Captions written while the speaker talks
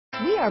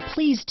We are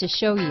pleased to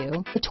show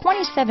you the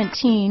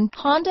 2017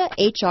 Honda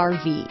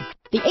HR-V.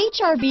 The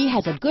HR-V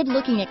has a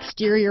good-looking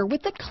exterior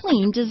with a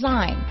clean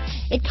design.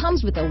 It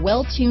comes with a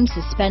well-tuned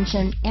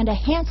suspension and a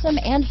handsome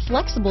and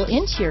flexible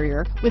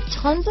interior with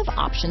tons of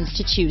options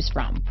to choose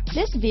from.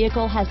 This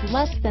vehicle has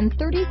less than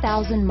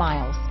 30,000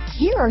 miles.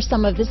 Here are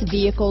some of this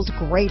vehicle's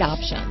great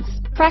options: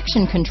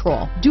 traction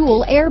control,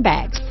 dual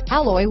airbags,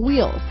 alloy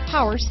wheels,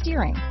 power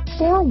steering,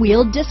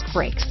 four-wheel disc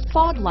brakes,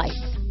 fog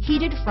lights,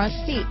 heated front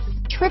seats,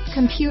 trip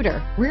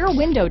computer, rear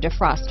window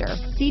defroster,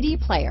 CD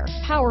player,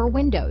 power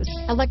windows,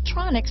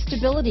 electronic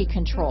stability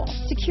control,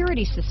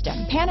 security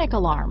system, panic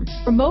alarm,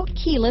 remote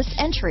keyless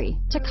entry,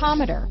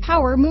 tachometer,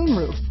 power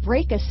moonroof,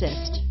 brake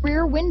assist,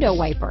 rear window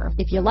wiper.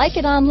 If you like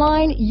it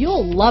online,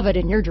 you'll love it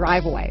in your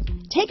driveway.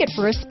 Take it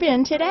for a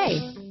spin today.